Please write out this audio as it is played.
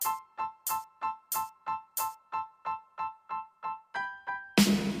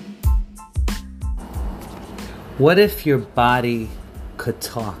What if your body could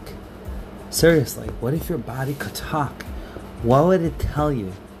talk? Seriously, what if your body could talk? What would it tell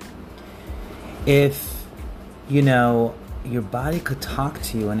you? If, your body could talk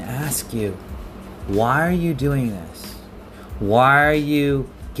to you and ask you, why are you doing this? Why are you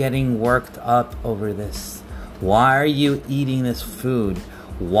getting worked up over this? Why are you eating this food?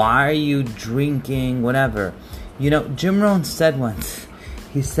 Why are you drinking whatever? Jim Rohn said once,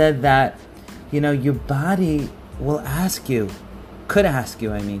 he said that, your body will could ask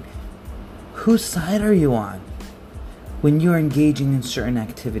you, whose side are you on when you're engaging in certain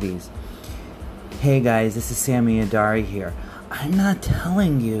activities? Hey guys, this is Sami Adari here. I'm not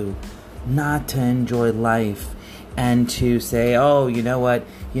telling you not to enjoy life and to say, oh, you know what,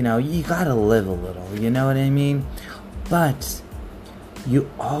 you gotta live a little, you know what I mean? But you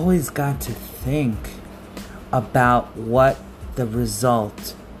always got to think about what the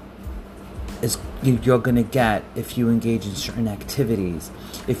result is you're going to get if you engage in certain activities.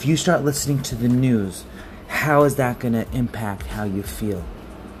 If you start listening to the news, how is that going to impact how you feel?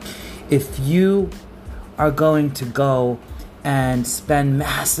 If you are going to go and spend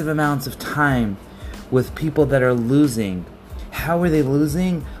massive amounts of time with people that are losing, how are they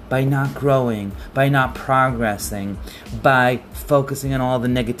losing? By not growing, by not progressing, by focusing on all the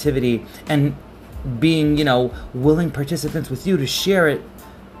negativity and being, willing participants with you to share it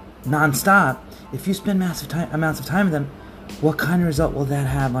nonstop. If you spend massive amounts of time with them, what kind of result will that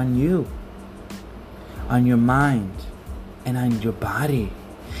have on you, on your mind, and on your body,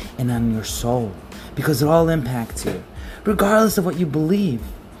 and on your soul? Because it all impacts you, regardless of what you believe.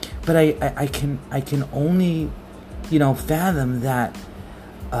 But I can only, fathom that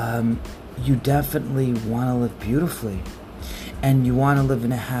you definitely want to live beautifully, and you want to live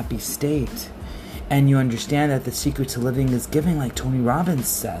in a happy state. And you understand that the secret to living is giving, like Tony Robbins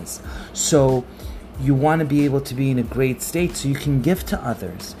says. So you want to be able to be in a great state so you can give to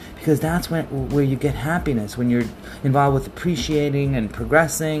others. Because that's where you get happiness, when you're involved with appreciating and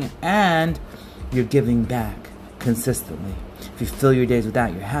progressing and you're giving back consistently. If you fill your days with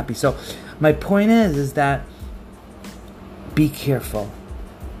that, you're happy. So my point is that be careful.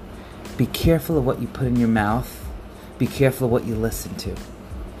 Be careful of what you put in your mouth. Be careful of what you listen to.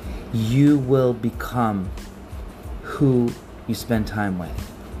 You will become who you spend time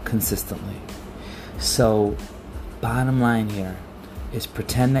with consistently. So, bottom line here is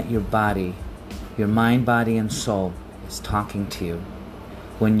pretend that your body, your mind, body, and soul is talking to you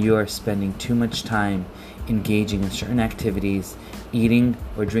when you're spending too much time engaging in certain activities, eating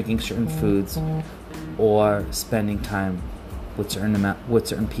or drinking certain foods, or spending time with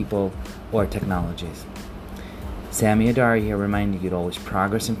certain people or technologies. Sami Adari here, reminding you to always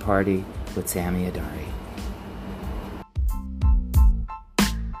progress and party with Sami Adari.